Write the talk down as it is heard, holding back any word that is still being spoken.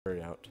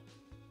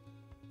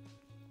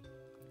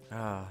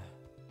Ah,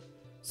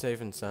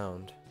 safe and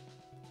sound.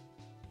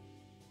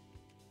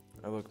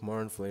 I look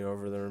mournfully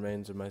over the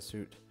remains of my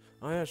suit.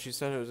 Oh yeah, she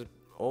said it was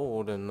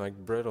old and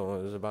like brittle.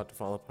 It was about to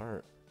fall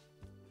apart.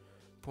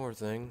 Poor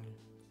thing.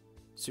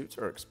 Suits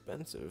are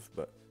expensive,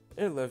 but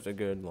it lived a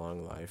good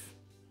long life.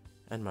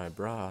 And my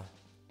bra.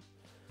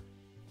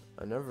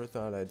 I never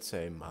thought I'd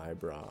say my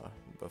bra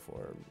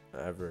before,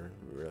 ever,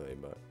 really,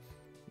 but...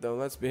 Though,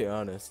 let's be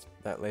honest,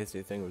 that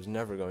lacy thing was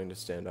never going to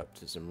stand up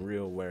to some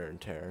real wear and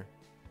tear.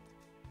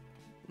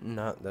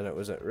 Not that it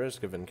was at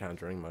risk of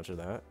encountering much of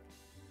that.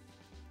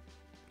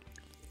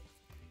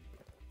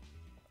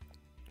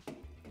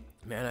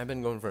 Man, I've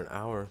been going for an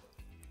hour,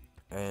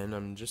 and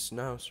I'm just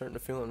now starting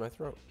to feel it in my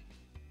throat.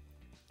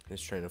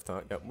 This train of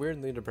thought got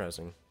weirdly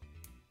depressing.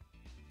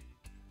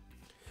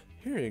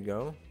 Here you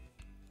go.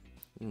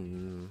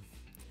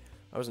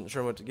 I wasn't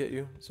sure what to get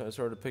you, so I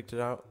sort of picked it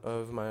out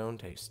of my own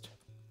taste.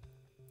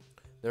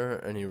 There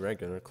aren't any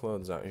regular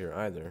clothes out here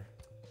either.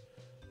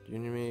 Do you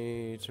need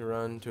me to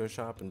run to a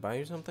shop and buy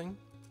you something?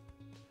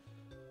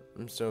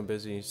 I'm so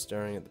busy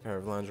staring at the pair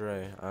of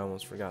lingerie, I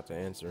almost forgot to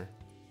answer.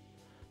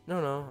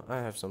 No, I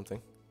have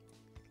something.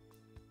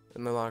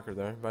 In the locker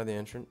there, by the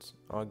entrance.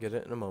 I'll get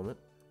it in a moment.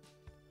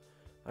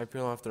 I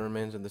peel off the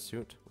remains of the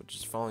suit, which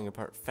is falling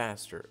apart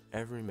faster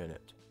every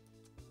minute.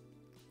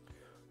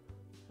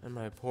 And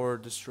my poor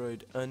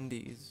destroyed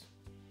undies.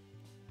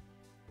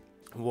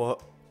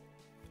 What?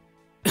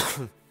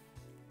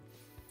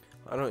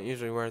 I don't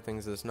usually wear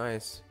things this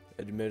nice,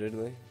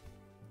 admittedly.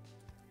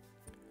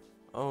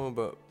 Oh,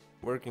 but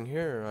working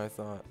here, I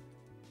thought.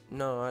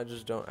 No, I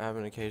just don't have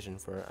an occasion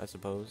for it, I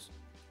suppose.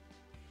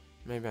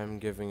 Maybe I'm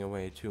giving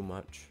away too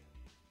much.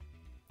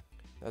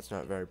 That's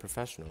not very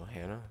professional,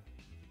 Hannah.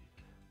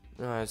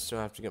 No, I still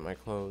have to get my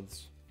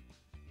clothes.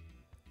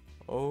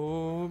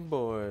 Oh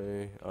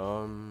boy.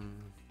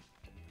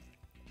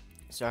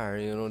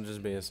 Sorry, it'll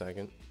just be a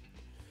second.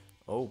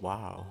 Oh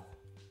wow.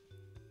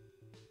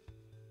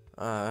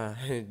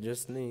 I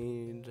just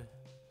need...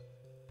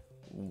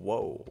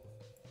 Whoa.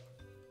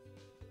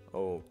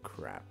 Oh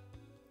crap.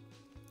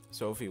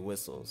 Sophie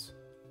whistles.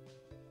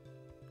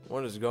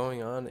 What is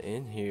going on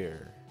in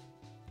here?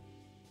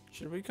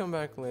 Should we come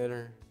back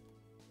later?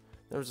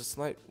 There was a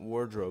slight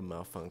wardrobe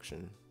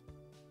malfunction.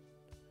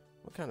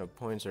 What kind of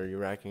points are you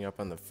racking up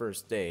on the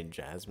first day,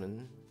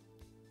 Jasmine?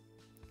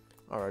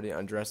 Already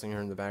undressing her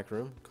in the back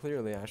room?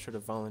 Clearly I should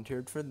have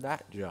volunteered for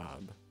that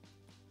job.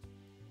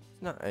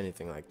 It's not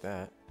anything like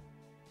that.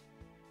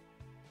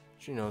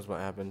 She knows what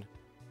happened.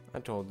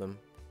 I told them.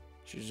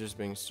 She's just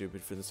being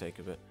stupid for the sake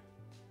of it.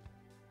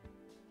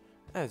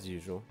 As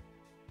usual.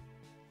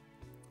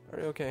 Are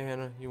you okay,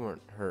 Hannah? You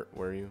weren't hurt,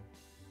 were you?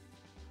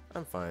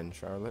 I'm fine,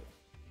 Charlotte.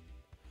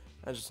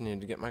 I just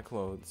needed to get my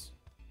clothes.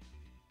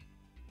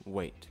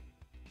 Wait.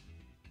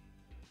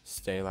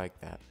 Stay like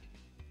that.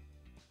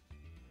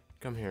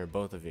 Come here,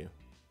 both of you.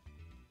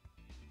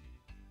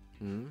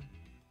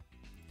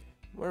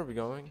 Where are we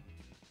going?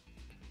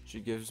 She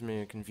gives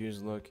me a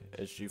confused look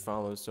as she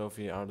follows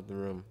Sophie out of the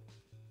room.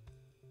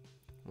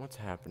 What's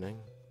happening?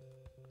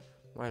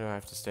 Why do I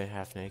have to stay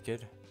half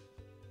naked?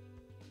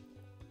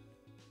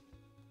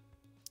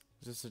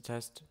 Is this a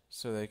test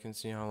so they can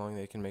see how long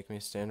they can make me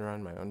stand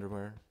around my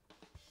underwear?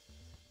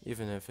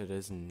 Even if it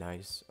is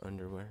nice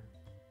underwear.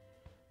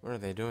 What are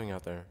they doing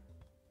out there?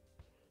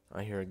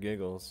 I hear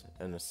giggles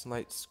and a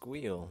slight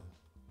squeal.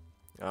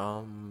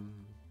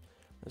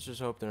 Let's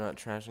just hope they're not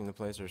trashing the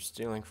place or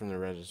stealing from the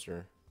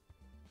register.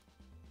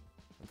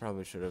 I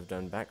probably should have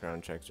done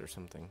background checks or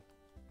something.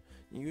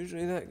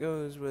 Usually that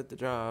goes with the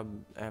job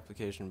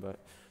application,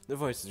 but the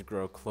voices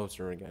grow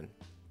closer again.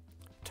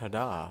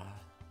 Ta-da!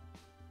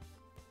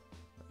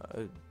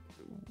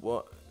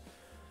 What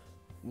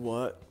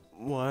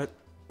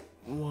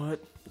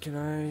can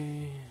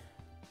I...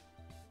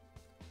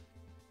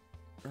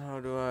 How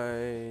do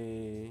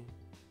I...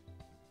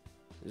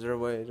 Is there a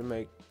way to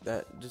make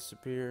that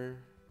disappear?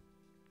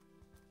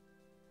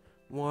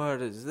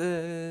 What is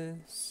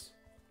this?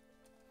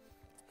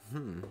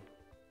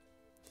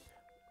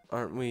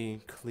 Aren't we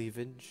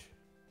cleavage?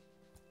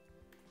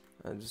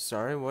 I'm just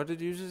sorry, what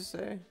did you just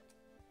say?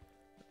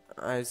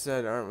 I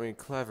said, aren't we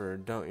clever?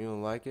 Don't you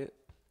like it?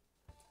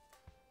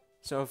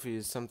 Sophie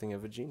is something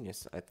of a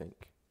genius, I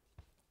think.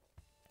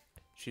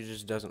 She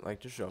just doesn't like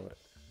to show it.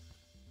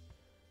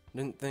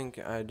 Didn't think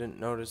I didn't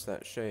notice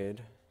that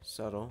shade.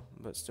 Subtle,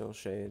 but still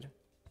shade.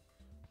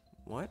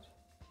 What?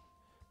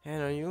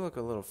 Hannah, you look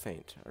a little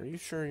faint. Are you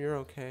sure you're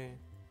okay?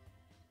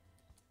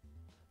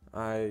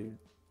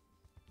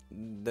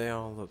 They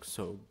all look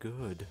so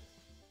good.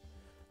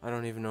 I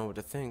don't even know what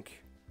to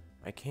think.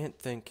 I can't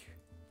think.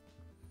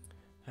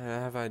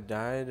 Have I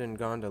died and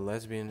gone to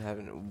lesbian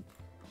heaven?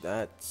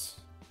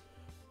 That's...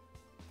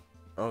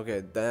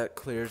 Okay, that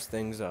clears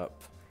things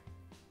up.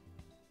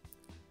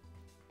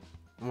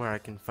 Where I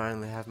can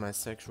finally have my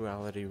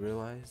sexuality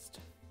realized.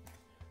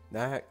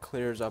 That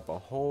clears up a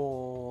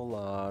whole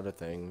lot of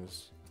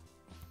things.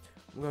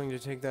 I'm going to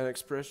take that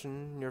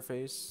expression in your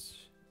face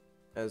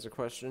as a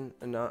question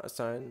and not a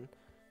sign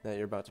that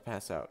you're about to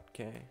pass out,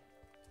 okay?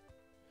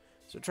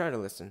 So try to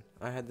listen.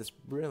 I had this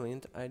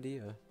brilliant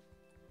idea.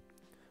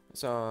 I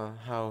saw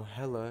how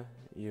hella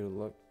you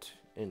looked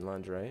in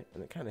lingerie,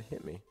 and it kind of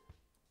hit me.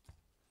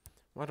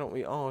 Why don't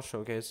we all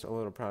showcase a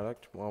little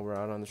product while we're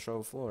out on the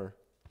show floor?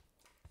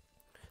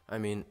 I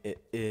mean,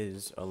 it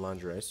is a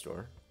lingerie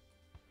store.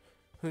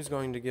 Who's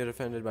going to get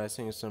offended by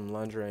seeing some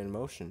lingerie in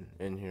motion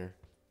in here?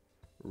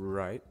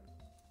 Right?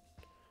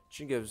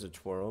 She gives a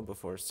twirl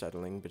before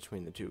settling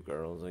between the two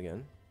girls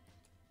again.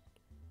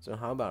 So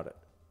how about it?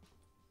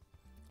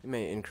 It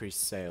may increase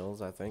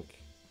sales, I think.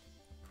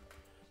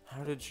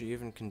 How did she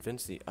even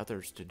convince the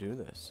others to do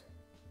this?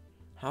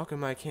 How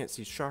come I can't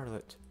see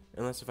Charlotte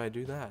unless if I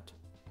do that?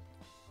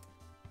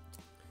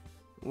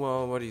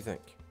 Well, what do you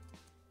think?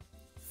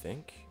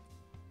 Think?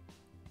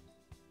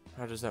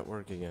 How does that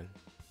work again?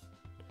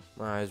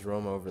 My eyes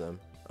roam over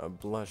them, a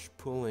blush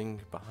pooling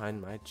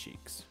behind my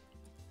cheeks.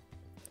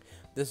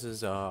 This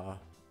is,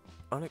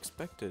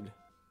 unexpected.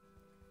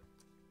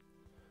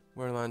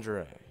 Wear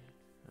lingerie.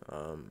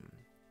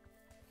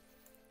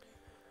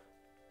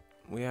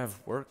 We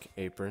have work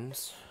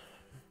aprons.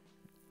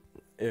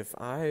 If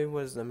I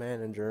was the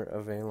manager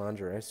of a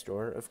lingerie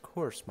store, of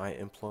course my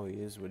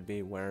employees would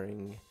be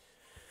wearing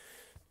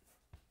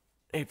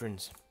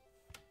aprons.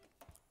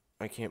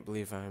 I can't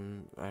believe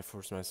I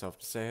forced myself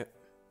to say it.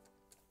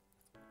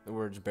 The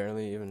words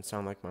barely even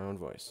sound like my own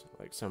voice,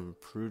 like some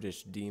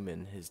prudish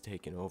demon has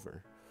taken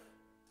over.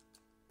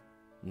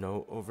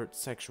 No overt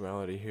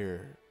sexuality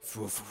here.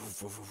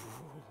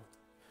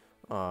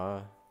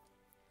 I'm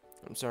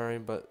sorry,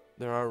 but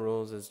there are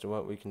rules as to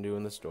what we can do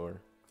in the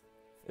store.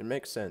 It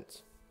makes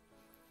sense.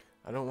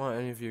 I don't want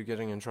any of you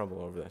getting in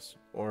trouble over this,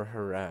 or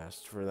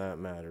harassed for that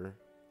matter.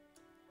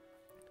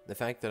 The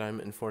fact that I'm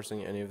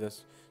enforcing any of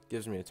this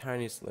gives me a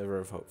tiny sliver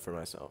of hope for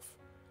myself.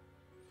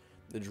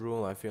 The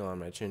drool I feel on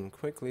my chin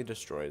quickly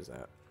destroys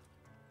that.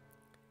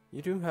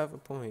 You do have a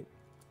point.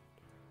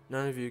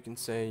 None of you can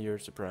say you're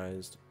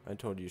surprised. I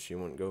told you she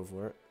wouldn't go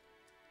for it.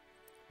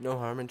 No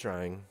harm in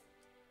trying.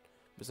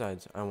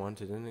 Besides, I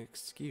wanted an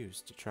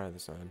excuse to try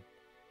this on.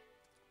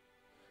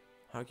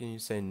 How can you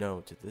say no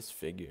to this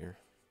figure?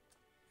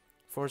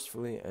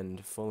 Forcefully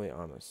and fully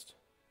honest.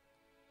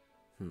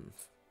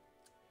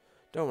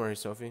 Don't worry,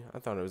 Sophie. I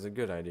thought it was a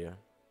good idea.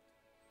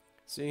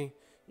 See,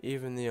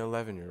 even the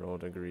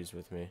 11-year-old agrees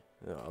with me.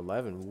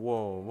 11?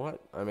 Whoa, what?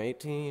 I'm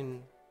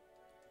 18.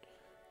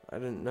 I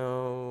don't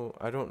know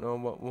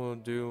what we'll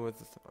do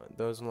with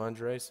those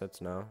lingerie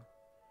sets now.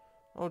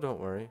 Oh, don't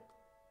worry.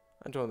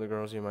 I told the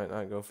girls you might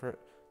not go for it,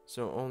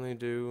 so only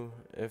do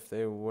if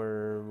they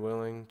were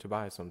willing to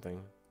buy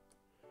something.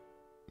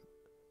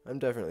 I'm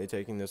definitely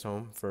taking this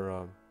home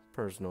for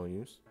personal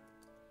use.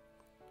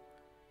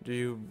 Do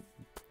you...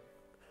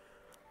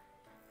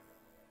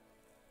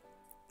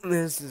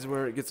 This is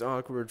where it gets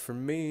awkward for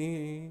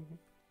me.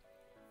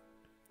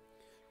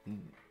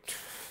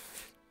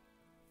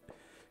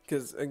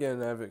 Because,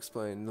 again, I've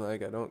explained,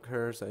 like, I don't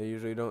curse. I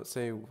usually don't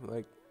say,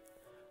 like,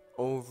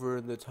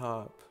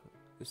 over-the-top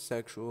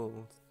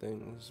sexual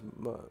things,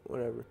 but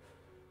whatever.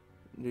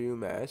 Do you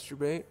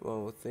masturbate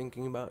while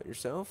thinking about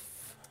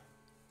yourself?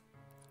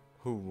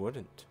 Who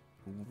wouldn't?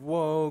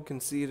 Whoa,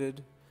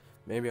 conceited.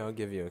 Maybe I'll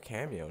give you a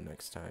cameo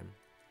next time.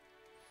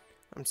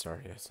 I'm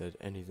sorry I said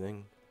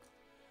anything.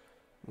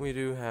 We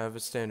do have a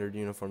standard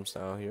uniform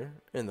style here,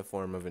 in the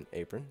form of an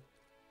apron.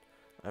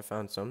 I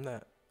found some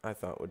that I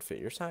thought would fit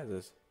your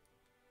sizes.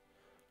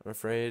 I'm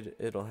afraid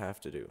it'll have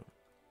to do.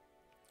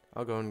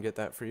 I'll go and get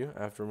that for you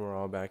after we're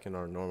all back in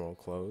our normal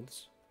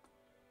clothes.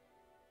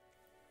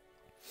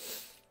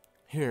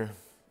 Here,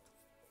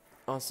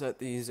 I'll set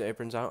these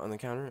aprons out on the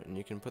counter and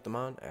you can put them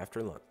on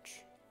after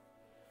lunch.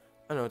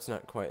 I know it's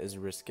not quite as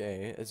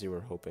risque as you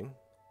were hoping.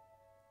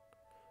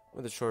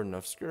 With a short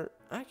enough skirt,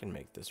 I can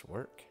make this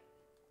work.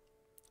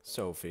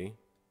 Sophie.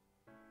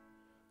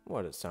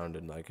 What, it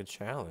sounded like a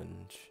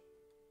challenge.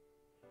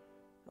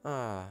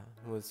 Ah,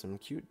 with some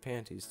cute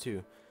panties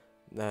too,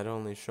 that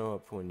only show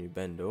up when you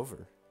bend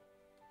over.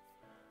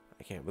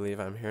 I can't believe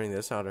I'm hearing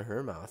this out of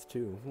her mouth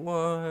too.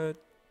 What?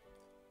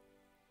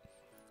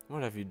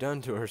 What have you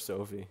done to her,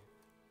 Sophie?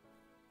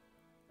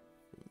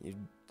 You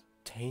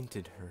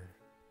tainted her.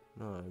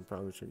 No, I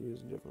probably should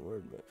use a different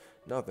word, but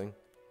nothing.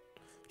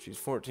 She's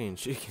 14,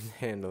 she can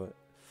handle it.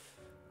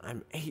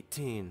 I'm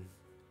 18.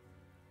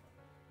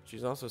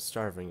 She's also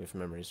starving, if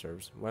memory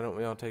serves. Why don't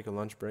we all take a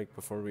lunch break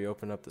before we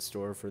open up the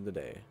store for the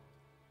day?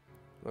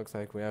 Looks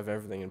like we have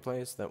everything in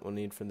place that we'll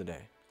need for the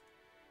day.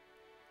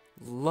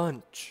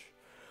 Lunch!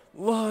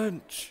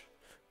 Lunch!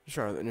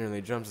 Charlotte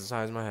nearly jumps as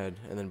high as my head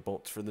and then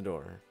bolts for the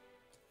door.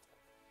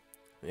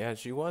 Yeah,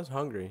 she was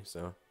hungry,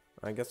 so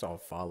I guess I'll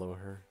follow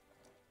her.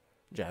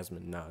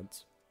 Jasmine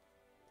nods.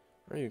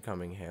 Are you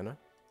coming, Hannah?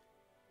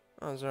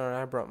 Oh, sorry,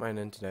 I brought mine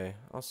in today.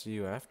 I'll see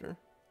you after.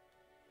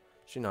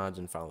 She nods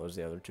and follows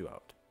the other two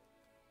out.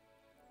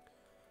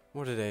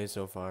 What a day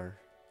so far.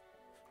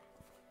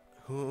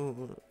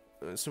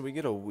 So we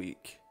get a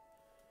week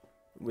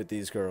with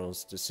these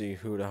girls to see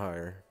who to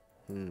hire.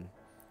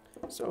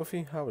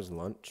 Sophie, how was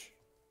lunch?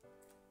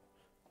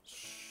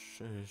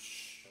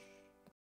 Shush.